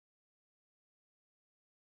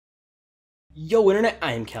Yo Internet,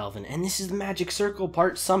 I am Calvin, and this is the Magic Circle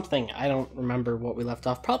part something. I don't remember what we left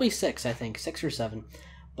off. Probably 6, I think. 6 or 7.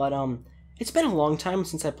 But, it's been a long time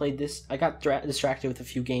since I played this. I got distracted with a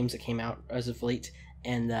few games that came out as of late,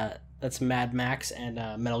 and that's Mad Max and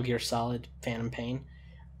Metal Gear Solid Phantom Pain.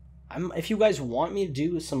 If you guys want me to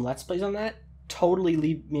do some Let's Plays on that, totally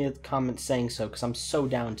leave me a comment saying so, because I'm so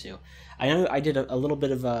down to. I know I did a little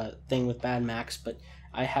bit of a thing with Mad Max, but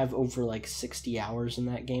I have over like 60 hours in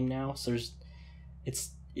that game now, so I'm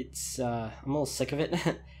a little sick of it,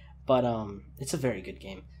 but it's a very good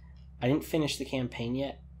game. I didn't finish the campaign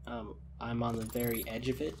yet. I'm on the very edge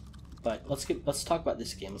of it, but let's talk about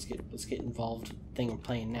this game. Let's get involved. Thing we're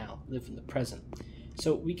playing now. Live in the present.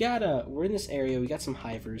 So we're in this area. We got some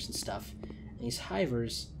hivers and stuff, and these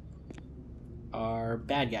hivers are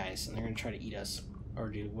bad guys, and they're gonna try to eat us or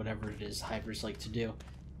do whatever it is hivers like to do.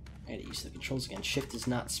 I had to use the controls again. Shift is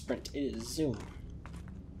not sprint. It is zoom.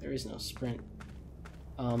 There is no sprint.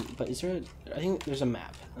 But is there I think there's a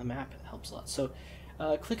map. A map helps a lot. So,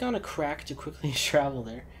 click on a crack to quickly travel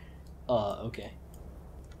there. Okay.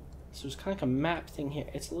 So there's kind of like a map thing here.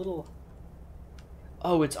 It's a little...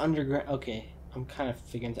 Oh, it's underground. Okay. I'm kind of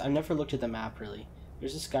figuring... I've never looked at the map, really.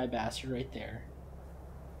 There's a Sky Bastard right there.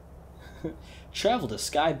 Travel to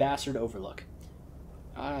Sky Bastard Overlook.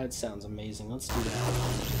 Ah, it sounds amazing. Let's do that.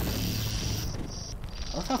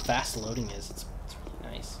 I love how fast the loading is. It's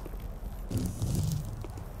really nice.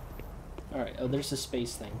 Alright, oh, there's the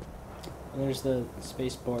space thing. And there's the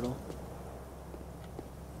space portal.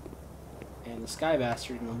 And the Sky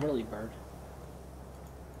Bastard and the Whirlybird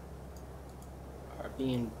are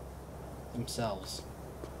being themselves.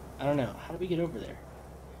 I don't know. How do we get over there?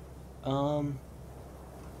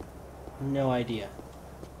 No idea.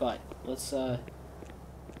 But, let's, I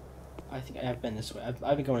think I have been this way. I've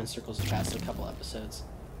been going in circles the past a couple episodes.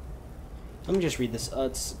 Let me just read this.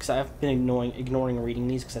 It's because I've been ignoring reading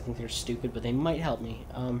these because I think they're stupid, but they might help me.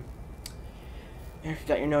 Eric,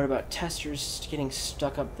 got your note about testers getting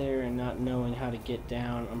stuck up there and not knowing how to get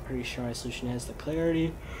down. I'm pretty sure my solution has the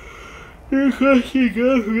clarity. Have a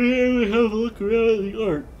look around the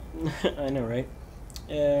art. I know, right?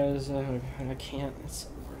 I can't. It's so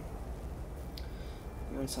boring.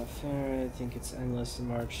 No, it's not fair. I think it's endless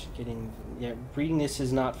march. Reading this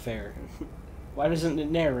is not fair. Why doesn't it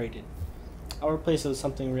narrate it? I'll replace it with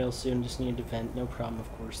something real soon, just need to vent, no problem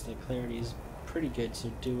of course. The clarity is pretty good,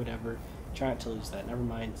 so do whatever. Try not to lose that. Never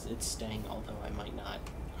mind, it's staying, although I might not.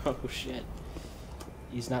 Oh shit.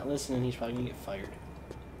 He's not listening, he's probably gonna get fired.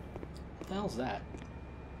 What the hell's that?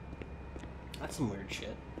 That's some weird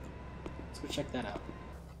shit. Let's go check that out.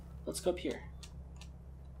 Let's go up here.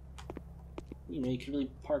 You know, you can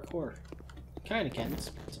really parkour. Kinda can,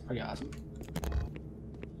 it's pretty awesome.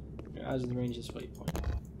 Your eyes in the range is waypoint.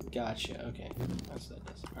 Gotcha, okay. That's what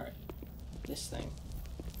that is. Alright. This thing.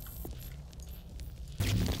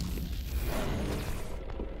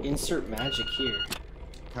 Insert magic here.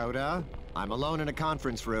 Coda, I'm alone in a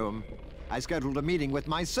conference room. I scheduled a meeting with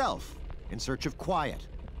myself in search of quiet.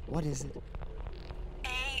 What is it?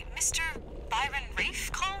 A Mr. Byron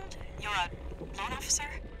Rafe called? You're a loan officer?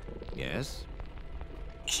 Yes?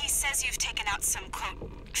 He says you've taken out some,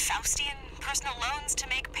 quote, Faustian personal loans to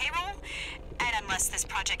make payroll, and unless this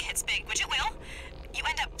project hits big, which it will, you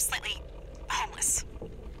end up slightly homeless.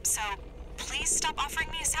 So, please stop offering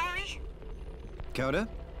me a salary? Coda,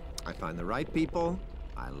 I find the right people,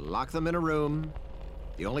 I lock them in a room.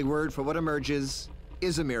 The only word for what emerges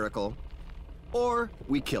is a miracle. Or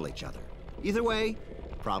we kill each other. Either way,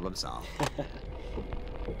 problem solved.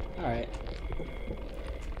 Alright.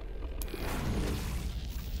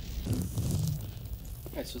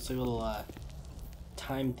 Alright, so it's a little,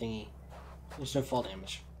 time thingy. There's no fall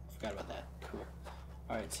damage. Forgot about that. Cool.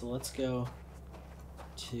 Alright, so let's go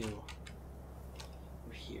to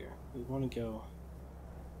over here. We want to go...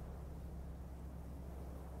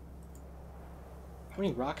 How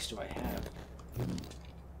many rocks do I have?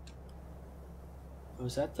 Oh,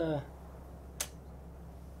 is that the...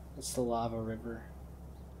 That's the lava river.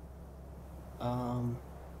 I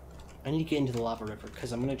need to get into the lava river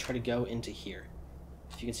because I'm going to try to go into here.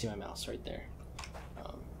 If you can see my mouse right there.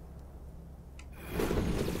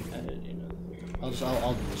 I'll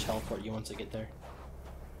just teleport you once I get there.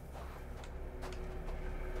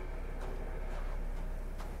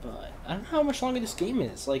 But I don't know how much longer this game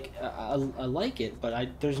is. Like I like it,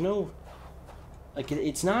 but there's no like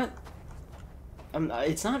it's not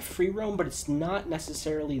free roam, but it's not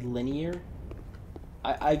necessarily linear.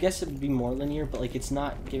 I guess it would be more linear, but like it's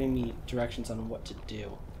not giving me directions on what to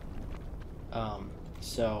do.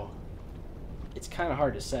 So it's kind of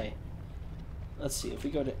hard to say. Let's see, if we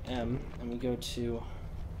go to M and we go to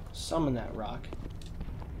Summon that rock.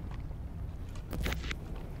 That's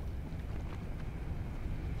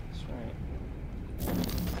right.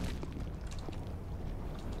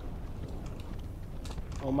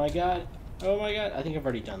 Oh my god. Oh my god. I think I've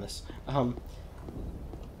already done this.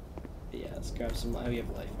 Yeah, let's grab some. Oh, we have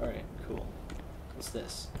life. Alright, cool. What's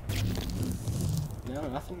this? No,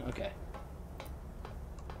 nothing? Okay.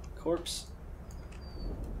 Corpse.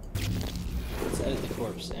 Let's edit the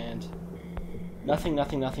corpse and nothing.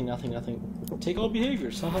 Take all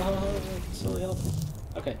behaviors. It's really helpful.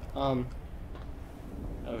 Okay, oh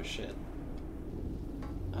shit.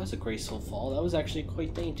 That was a graceful fall. That was actually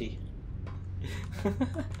quite dainty.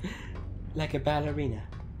 Like a ballerina.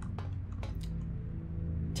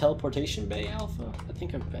 Teleportation Bay Alpha? I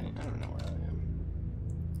think I've been. I don't know where I am.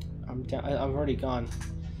 I'm down. I've already gone.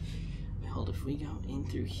 Hold, if we go in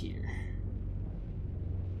through here.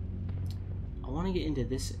 I want to get into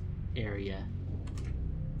this area.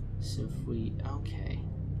 So if we. Okay.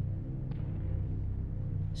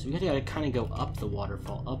 So we gotta kind of go up the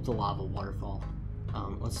waterfall, up the lava waterfall.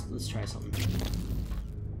 Let's try something.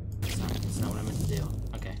 That's not what I meant to do.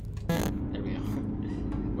 Okay. There we go.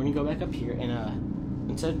 We're gonna go back up here and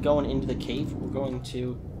instead of going into the cave, we're going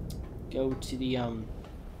to go to the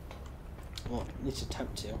well, at least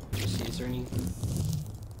attempt to. Just see, is there any too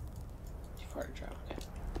far to travel? Okay.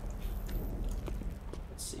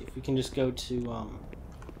 Let's see if we can just go to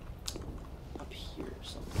up here or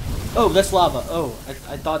something. Oh, that's lava. Oh,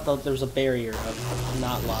 I thought that there was a barrier of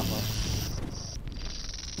not lava.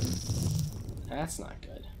 That's not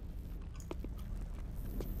good.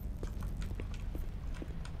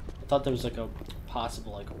 I thought there was like a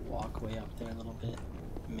possible like a walkway up there a little bit.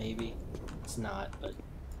 Maybe. It's not, but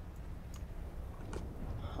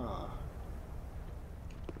huh.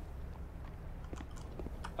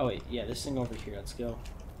 Oh wait, yeah, this thing over here. Let's go.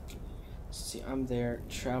 Let's see, I'm there.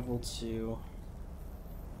 Travel to.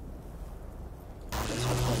 I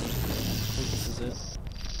think this is it.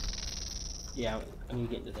 Yeah, I need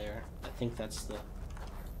to get into there. I think that's the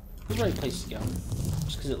right place to go.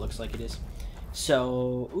 Just because it looks like it is.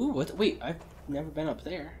 So, ooh, what? Wait, I've never been up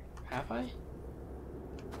there. Have I?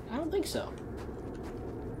 I don't think so.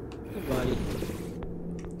 Good buddy.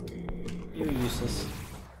 You're useless.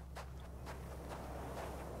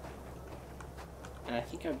 And I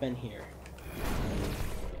think I've been here.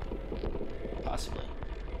 Possibly.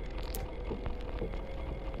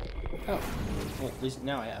 Oh, well, at least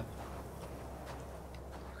now I have.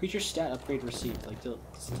 Creature stat upgrade received. Like, does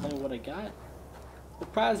it tell me what I got?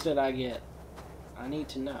 What prize did I get? I need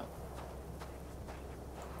to know.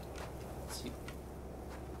 Let's see.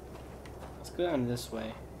 Let's go down this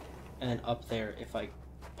way, and then up there if I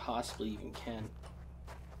possibly even can.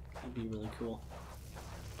 That'd be really cool.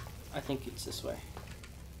 I think it's this way.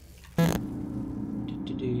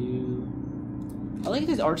 I like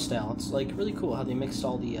this art style. It's like really cool how they mixed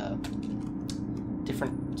all the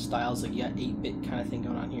different styles. Like you got 8-bit kind of thing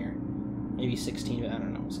going on here, maybe 16-bit. I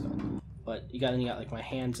don't know what's called. But you got like my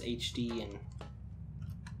hands HD and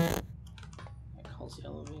that calls the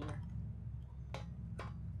elevator.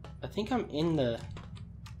 I think I'm in the.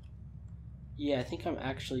 Yeah, I think I'm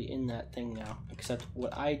actually in that thing now. Except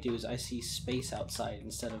what I do is I see space outside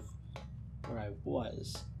instead of where I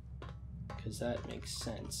was, because that makes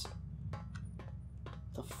sense.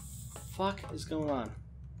 The fuck is going on?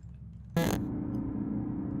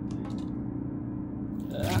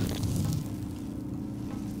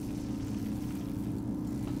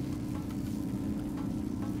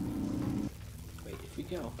 Wait, if we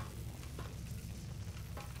go.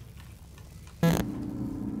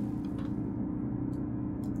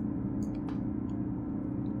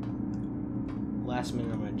 Last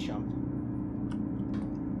minute, I'm gonna jump.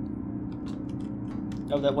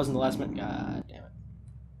 Oh, that wasn't the last minute. God damn it.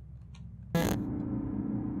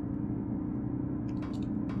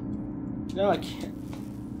 No, I can't.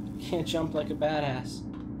 Can't jump like a badass.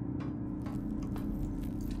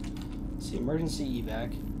 Let's see, emergency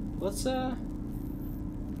evac. Let's I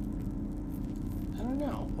don't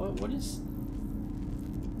know. What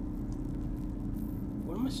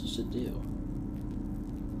am I supposed to do?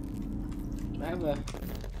 Do I have a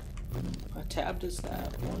tab does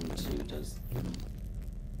that? 1, 2 does.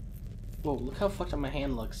 Whoa, look how fucked up my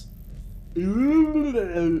hand looks.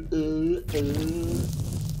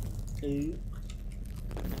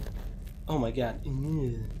 Oh my god.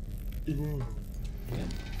 Okay.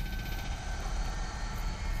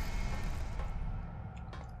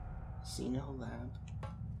 Xeno Lab.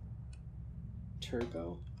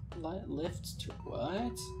 Turbo lift?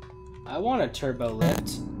 What? I want a turbo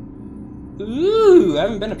lift. Ooh, I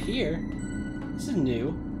haven't been up here. This is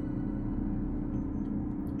new.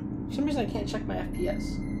 For some reason I can't check my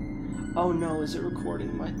FPS. Oh no, is it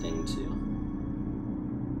recording my thing too?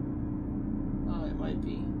 Oh, it might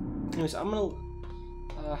be. Anyways, I'm gonna...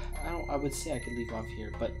 I would say I could leave off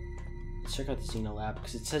here, but let's check out the Xeno Lab,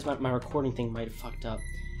 because it says my recording thing might have fucked up.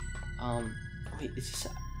 Wait, is this...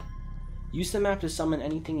 Use the map to summon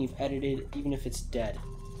anything you've edited, even if it's dead.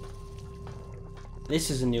 This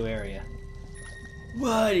is a new area.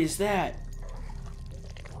 What is that?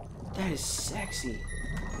 That is sexy.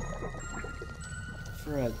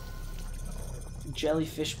 For a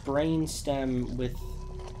jellyfish brain stem with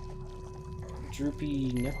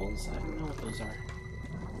droopy nipples? I don't know what those are.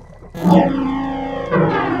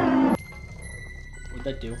 What'd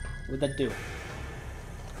that do? What'd that do?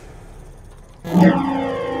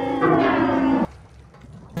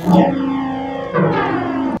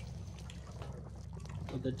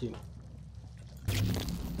 What'd that do?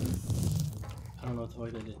 I don't know what the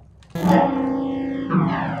fuck that did.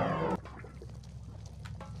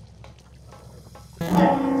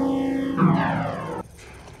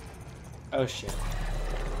 Oh shit.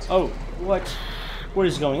 Oh, what? What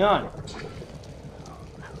is going on?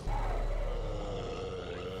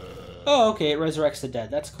 Oh, okay, it resurrects the dead.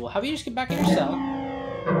 That's cool. How about you just get back in your cell?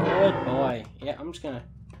 Good boy. Yeah, I'm just gonna...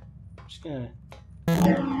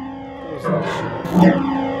 Close that shit.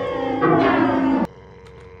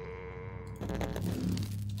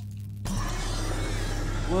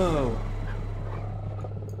 Whoa.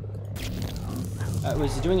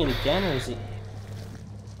 Was he doing it again, or is he...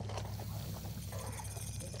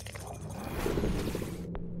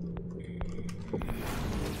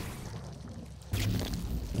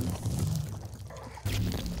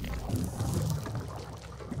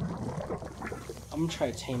 I'm gonna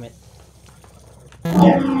try to tame it.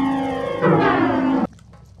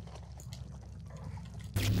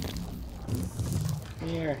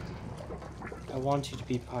 Here. I want you to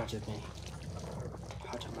be part of me.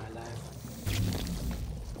 Part of my life.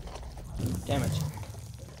 Damn it.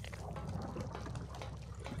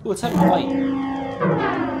 Ooh, let's have a fight.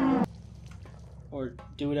 Or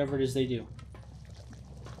do whatever it is they do.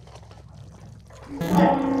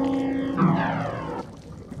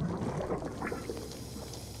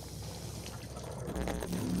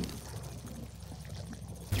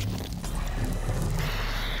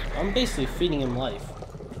 I'm basically feeding him life.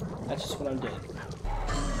 That's just what I'm doing.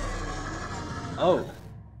 Oh.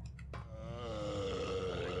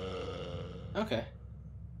 Okay.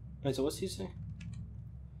 Wait, so what's he saying?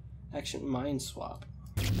 Action mind swap.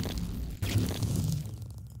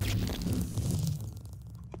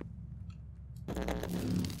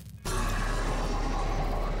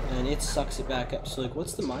 And it sucks it back up. So like,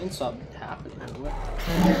 what's the mind swap happening? What?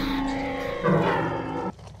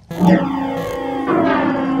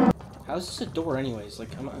 How's this a door anyways?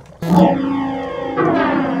 Like, come on.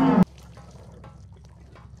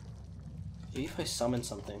 Maybe if I summon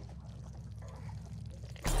something.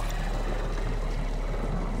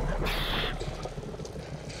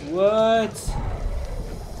 What?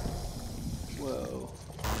 Whoa.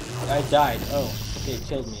 I died. Oh, okay, it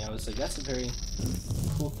killed me. I was like, that's a very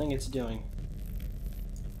cool thing it's doing.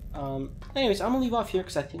 Anyways, I'm gonna leave off here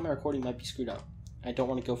because I think my recording might be screwed up. I don't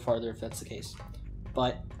want to go farther if that's the case.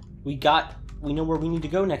 But we know where we need to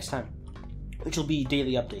go next time, which will be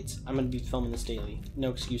daily updates. I'm going to be filming this daily.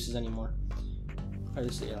 No excuses anymore. Or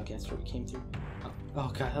this, yeah, okay, that's where we came through.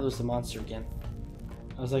 Oh god, that was the monster again.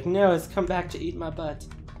 I was like, no, it's come back to eat my butt.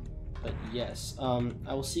 But yes,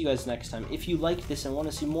 I will see you guys next time. If you like this and want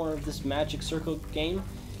to see more of this Magic Circle game,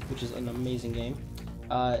 which is an amazing game,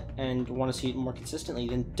 and want to see it more consistently,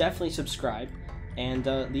 then definitely subscribe and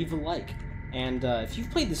leave a like. And if you've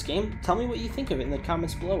played this game, tell me what you think of it in the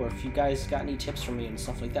comments below, or if you guys got any tips from me and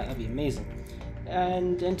stuff like that, that'd be amazing.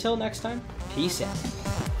 And until next time, peace out.